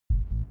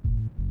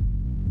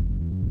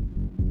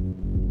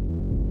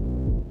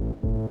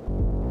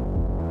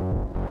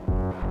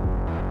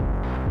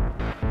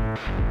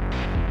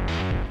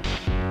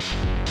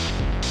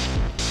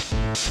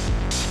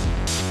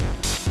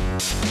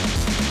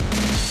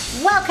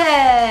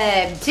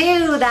Welcome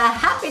to the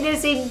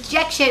Happiness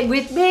Injection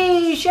with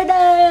me,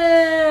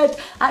 Sinead.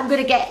 I'm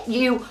going to get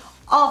you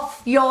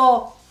off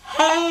your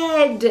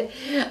head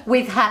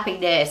with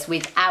happiness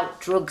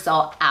without drugs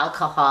or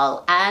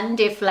alcohol. And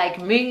if,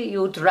 like me,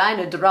 you're trying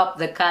to drop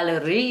the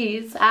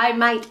calories, I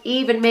might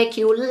even make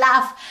you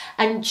laugh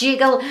and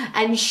jiggle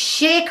and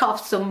shake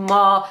off some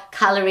more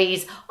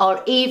calories.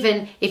 Or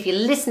even if you're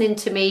listening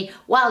to me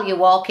while you're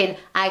walking,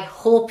 I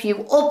hope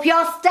you up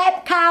your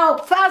step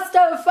count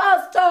faster.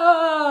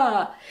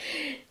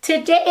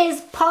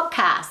 Today's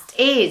podcast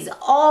is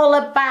all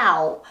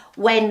about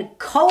when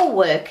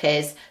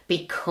co-workers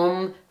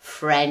become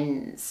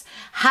friends.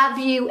 Have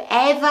you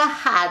ever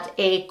had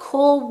a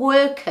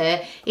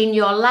co-worker in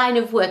your line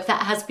of work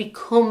that has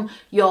become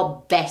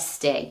your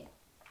bestie?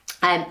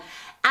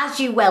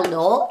 As you well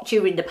know,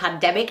 during the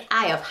pandemic,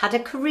 I have had a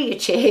career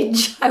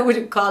change. I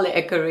wouldn't call it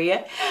a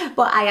career,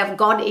 but I have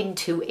gone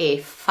into a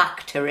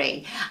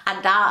factory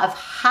and I have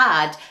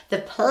had the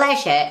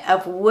pleasure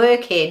of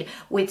working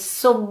with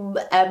some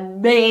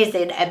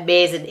amazing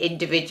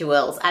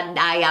individuals, and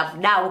I have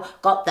now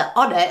got the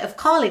honour of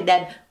calling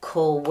them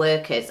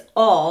co-workers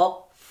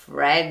or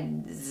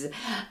friends.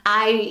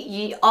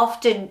 I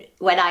often,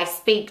 when I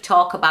speak,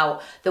 talk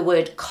about the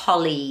word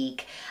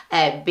colleague.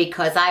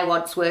 Because I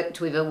once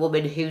worked with a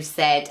woman who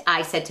said,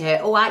 I said to her,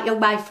 "Oh, aren't you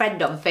my friend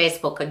on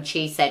Facebook?" And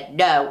she said,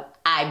 "No,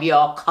 I'm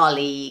your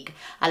colleague."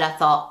 And I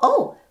thought,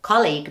 oh,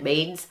 colleague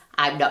means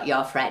I'm not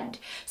your friend.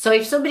 So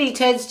if somebody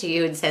turns to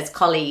you and says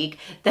colleague,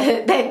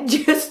 then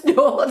just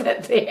know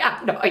that they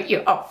are not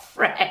your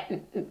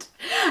friend.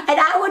 And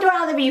I would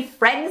rather be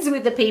friends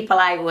with the people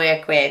I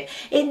work with.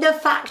 In the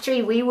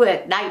factory, we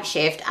work night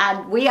shift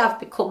and we have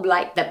become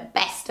like the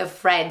best of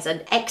friends,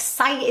 and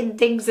exciting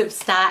things have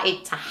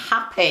started to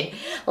happen.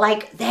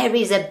 Like there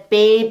is a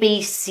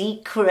baby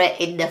secret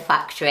in the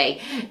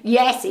factory.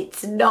 Yes,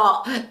 it's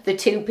not the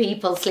two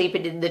people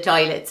sleeping in the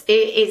toilets.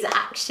 It is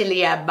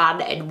actually a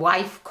man and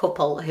wife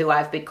couple who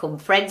I've become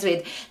friends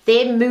with.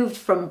 They moved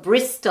from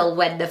Bristol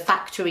when the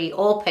factory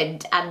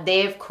opened, and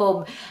they've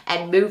come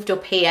and moved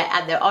up here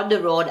and they're on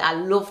their own. I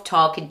love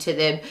talking to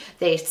them.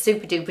 They're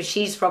super duper.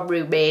 She's from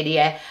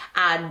Romania,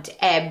 and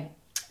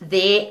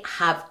they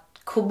have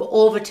come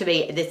over to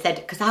me and they said,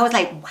 because I was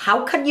like,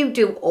 how can you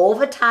do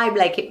overtime?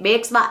 Like it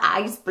makes my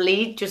eyes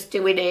bleed just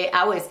doing 8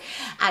 hours.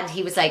 And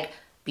he was like,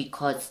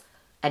 because,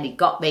 and he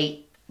got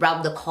me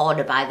round the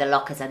corner by the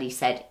lockers and he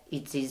said,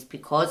 it is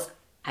because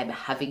I'm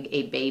having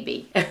a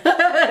baby.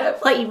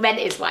 But he meant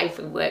his wife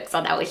who works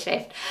on our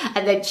shift.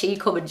 And then she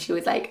come and she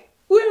was like,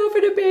 we're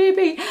having a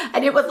baby.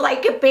 And it was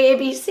like a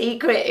baby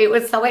secret. It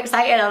was so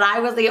exciting. And I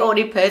was the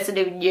only person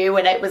who knew.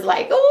 And it was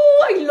like,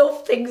 oh, I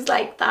love things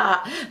like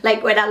that.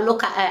 Like when I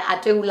look at it,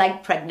 I do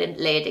like pregnant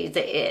ladies,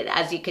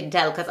 as you can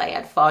tell, because I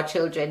had 4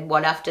 children,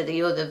 one after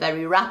the other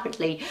very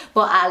rapidly.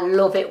 But I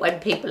love it when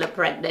people are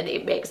pregnant.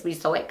 It makes me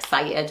so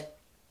excited.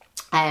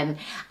 And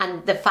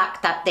the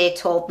fact that they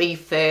told me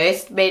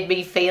first made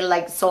me feel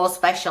like so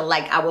special,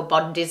 like our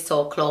bond is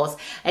so close.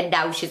 And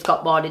now she's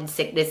got morning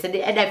sickness, and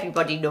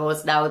everybody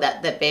knows now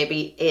that the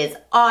baby is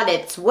on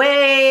its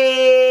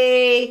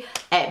way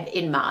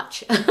in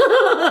March.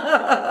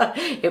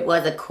 It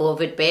was a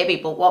COVID baby,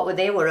 but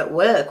they were at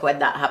work when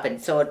that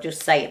happened, so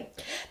just saying.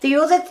 The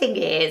other thing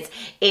is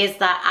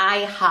that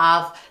I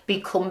have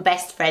become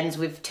best friends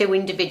with 2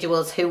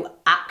 individuals who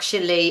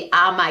actually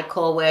are my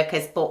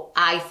co-workers, but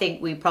I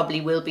think we probably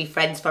will be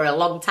friends for a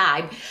long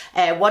time.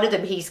 One of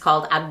them, he's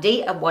called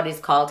Andy, and one is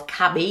called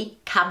Cameron,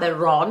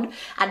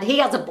 and he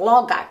has a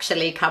blog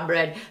actually,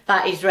 Cameron,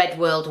 that is read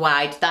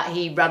worldwide, that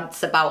he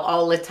rants about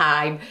all the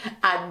time.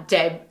 And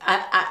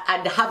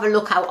have a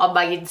look out on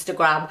my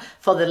Instagram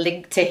for the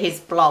link to his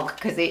blog,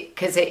 because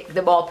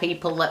the more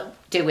people that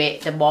do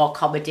it, the more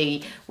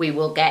comedy we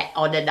will get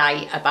on a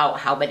night about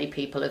how many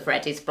people have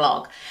read his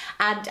blog.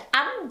 And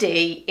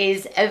Andy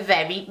is a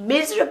very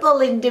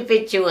miserable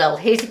individual.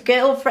 His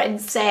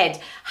girlfriend said,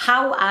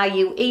 how are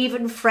you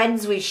even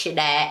friends with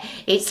Sinead?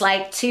 It's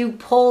like 2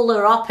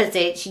 polar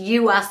opposites.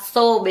 You are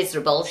so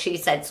miserable. She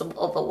said some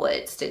other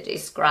words to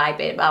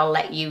describe him. I'll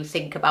let you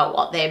think about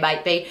what they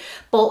might be.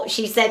 But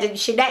she said, and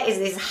Sinead is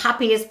this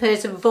happiest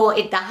person,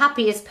 voted the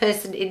happiest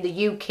person in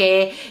the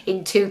UK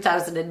in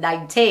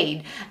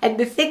 2019. And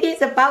the thing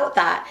is about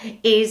that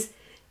is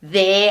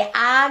they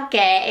are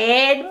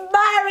getting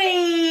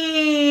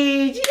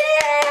married. Yay!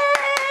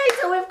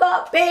 So we've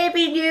got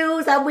baby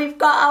news and we've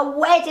got a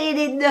wedding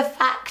in the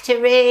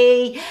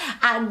factory.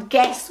 And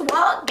guess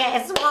what?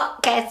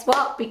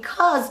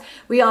 Because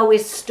we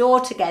always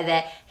store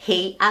together,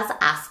 he has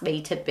asked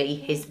me to be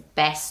his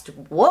best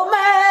woman.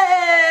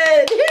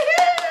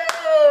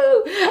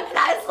 And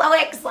I'm so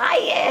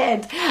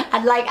excited.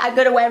 And like, I'm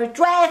going to wear a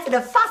dress and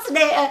a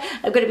fascinator.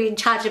 I'm going to be in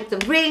charge of the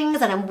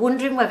rings, and I'm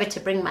wondering whether to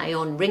bring my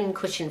own ring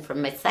cushion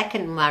from my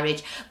second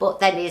marriage. But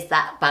then is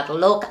that bad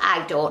luck?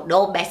 I don't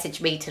know.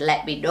 Message me to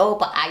let me know.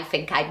 But I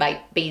think I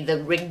might be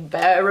the ring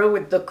bearer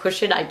with the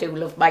cushion. I do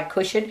love my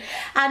cushion.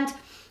 And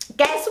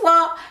Guess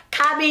what?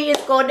 Cammy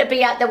is going to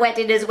be at the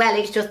wedding as well.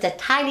 It's just a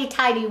tiny,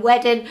 tiny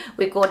wedding.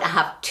 We're going to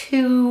have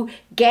 2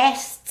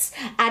 guests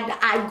and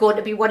I'm going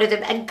to be one of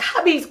them and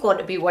Cammy's going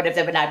to be one of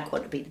them and I'm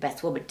going to be the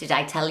best woman. Did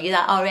I tell you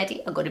that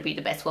already? I'm going to be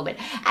the best woman.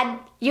 And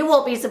you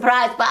won't be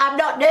surprised, but I'm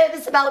not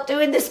nervous about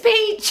doing the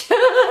speech.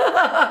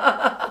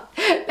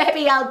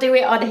 Maybe I'll do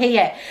it on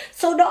here.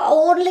 So not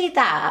only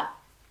that,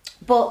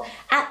 but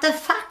at the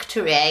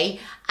factory,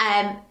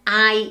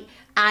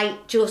 I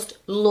just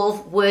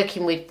love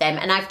working with them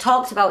and I've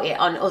talked about it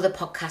on other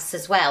podcasts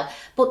as well.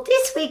 But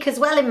this week as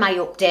well in my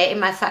update, in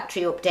my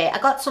factory update, I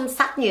got some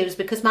sad news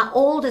because my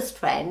oldest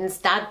friend's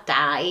dad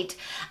died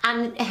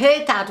and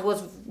her dad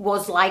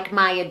was like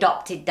my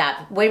adopted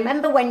dad.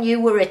 Remember when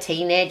you were a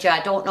teenager?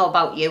 I don't know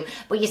about you,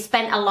 but you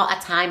spent a lot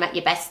of time at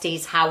your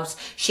bestie's house.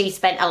 She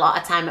spent a lot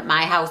of time at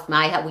my house. We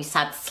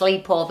had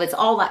sleepovers,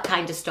 all that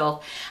kind of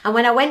stuff. And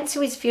when I went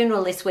to his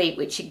funeral this week,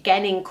 which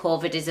again in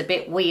COVID is a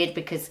bit weird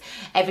because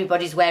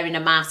everybody's wearing a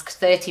mask,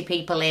 30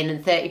 people in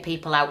and 30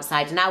 people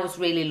outside, and I was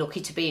really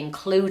lucky to be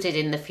included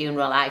in the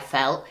funeral, I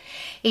felt.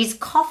 His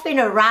coffin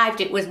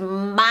arrived, it was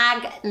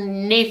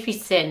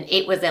magnificent.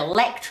 It was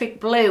electric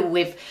blue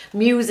with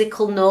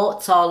musical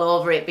notes all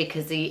over it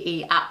because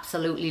he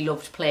absolutely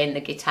loved playing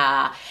the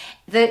guitar.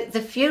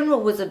 The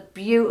funeral was a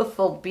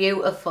beautiful,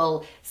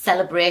 beautiful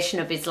celebration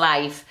of his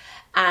life.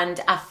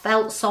 And I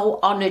felt so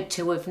honoured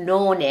to have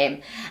known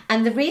him.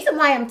 And the reason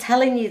why I'm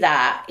telling you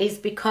that is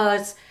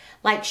because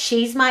like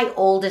she's my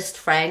oldest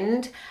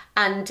friend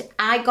and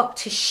I got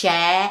to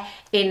share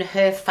in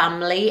her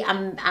family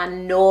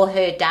and know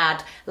her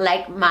dad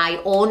like my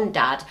own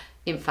dad.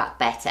 In fact,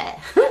 better.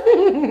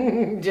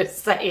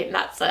 Just saying,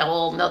 that's a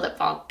whole nother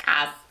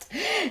podcast.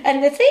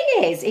 And the thing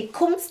is, it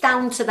comes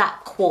down to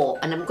that quote,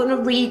 and I'm going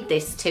to read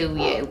this to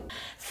you.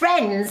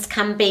 Friends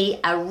can be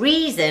a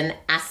reason,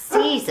 a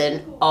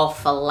season, or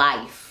for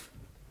life.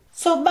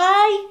 So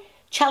my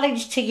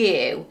challenge to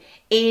you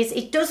is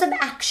it doesn't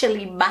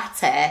actually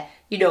matter,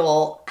 you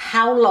know,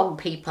 how long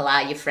people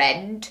are your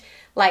friend.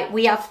 Like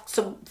we have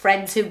some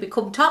friends who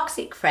become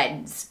toxic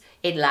friends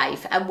in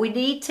life and we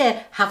need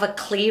to have a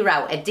clear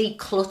out, a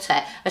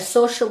declutter, a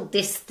social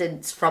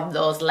distance from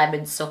those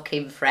lemon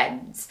sucking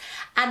friends.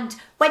 And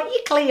when you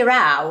clear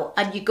out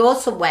and you go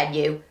somewhere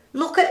new,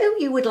 look at who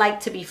you would like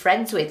to be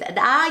friends with and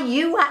are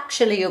you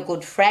actually a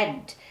good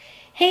friend?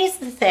 Here's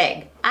the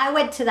thing, I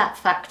went to that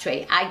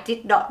factory, I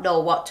did not know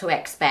what to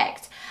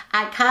expect.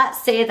 I can't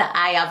say that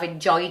I have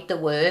enjoyed the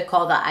work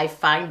or that I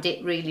find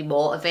it really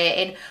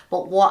motivating,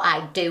 but what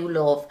I do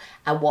love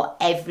and what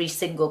every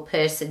single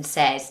person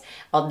says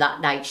on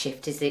that night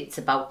shift is it's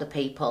about the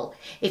people.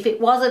 If it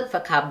wasn't for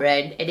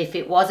Cameron and if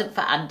it wasn't for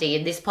Andy,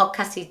 and this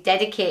podcast is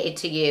dedicated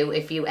to you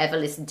if you ever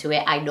listen to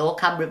it, I know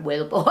Cameron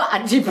will, but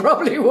Andy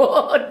probably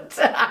won't.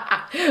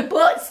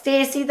 But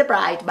Stacey the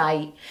bride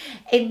might.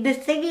 And the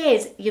thing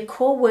is, your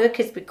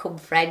co-workers become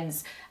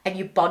friends and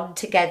you bond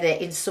together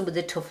in some of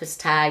the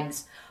toughest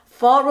times.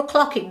 4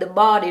 o'clock in the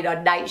morning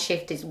on night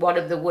shift is one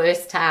of the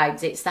worst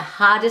times. It's the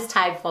hardest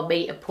time for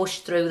me to push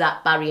through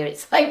that barrier.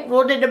 It's like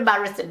running a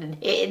marathon and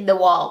hitting the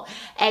wall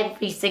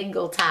every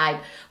single time.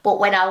 But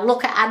when I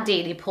look at Andy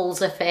and he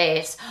pulls a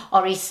face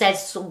or he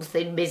says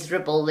something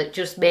miserable that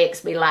just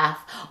makes me laugh,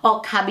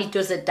 or Cammy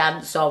does a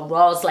dance or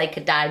roars like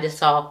a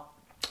dinosaur,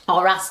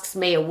 or asks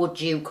me a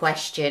would you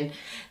question,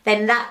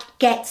 then that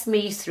gets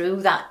me through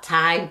that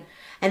time.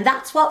 And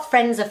that's what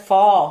friends are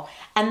for.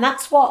 And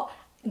that's what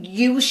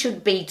you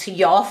should be to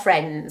your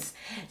friends.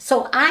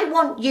 So I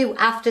want you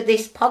after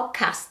this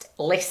podcast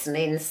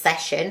listening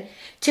session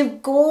to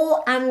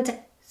go and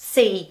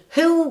see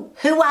who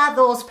are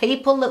those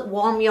people that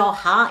warm your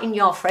heart in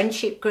your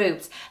friendship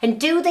groups, and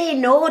do they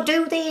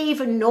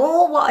even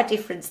know what a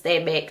difference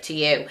they make to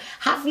you?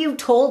 Have you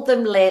told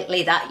them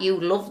lately that you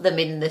love them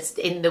in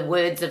the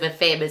words of a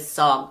famous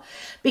song?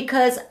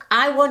 Because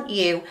I want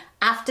you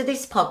after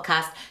this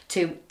podcast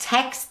to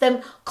text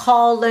them,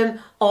 call them,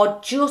 or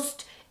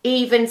just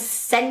even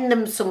send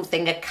them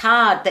something, a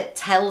card that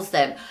tells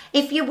them.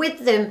 If you're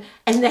with them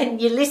and then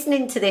you're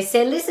listening to this,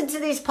 say, listen to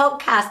this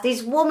podcast,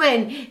 this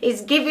woman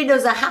is giving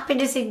us a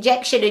happiness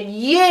injection and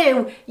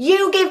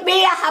you give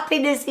me a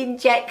happiness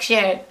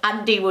injection.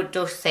 Andy would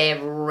just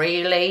say,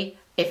 really?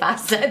 If I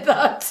said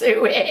that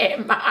to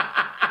him.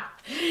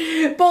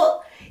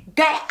 But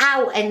get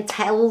out and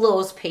tell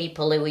those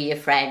people who are your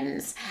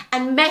friends,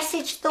 and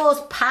message those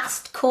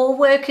past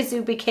co-workers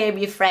who became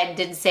your friend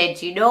and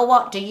said, you know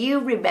what, do you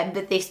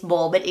remember this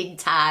moment in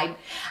time?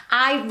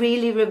 I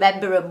really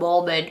remember a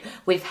moment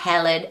with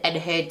Helen and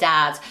her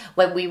dad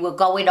when we were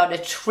going on a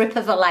trip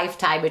of a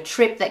lifetime, a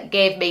trip that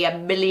gave me a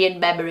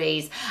million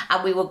memories,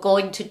 and we were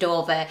going to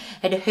Dover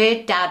and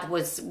her dad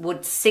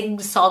would sing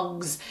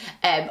songs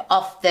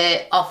off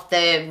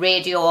the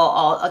radio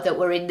or that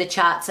were in the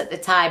charts at the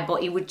time,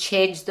 but he would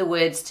change the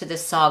words to the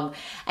song,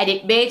 and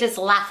it made us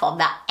laugh on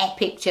that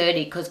epic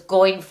journey, because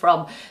going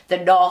from the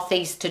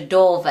northeast to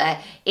Dover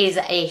is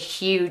a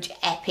huge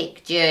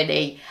epic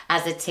journey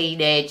as a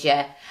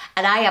teenager.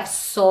 And I have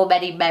so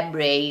many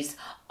memories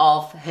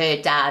of her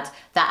dad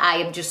that I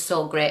am just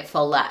so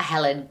grateful that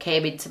Helen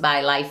came into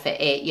my life at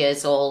 8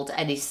 years old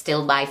and is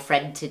still my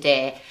friend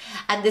today.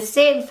 And the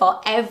same for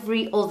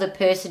every other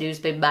person who's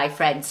been my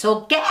friend.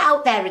 So get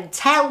out there and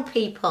tell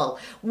people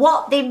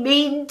what they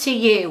mean to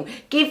you.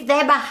 Give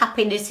them a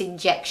happiness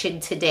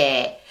injection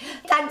today.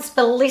 Thanks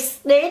for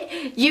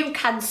listening. You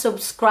can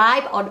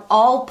subscribe on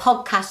all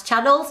podcast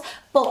channels,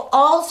 but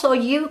also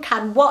you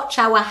can watch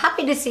our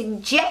happiness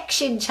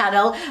injection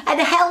channel and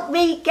help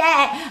me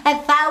get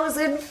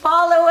 1,000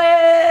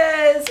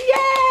 followers.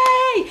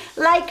 Yay!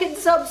 Like and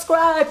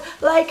subscribe,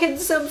 like and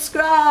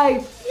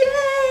subscribe.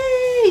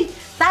 Yay!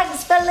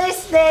 Thanks for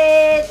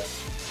listening.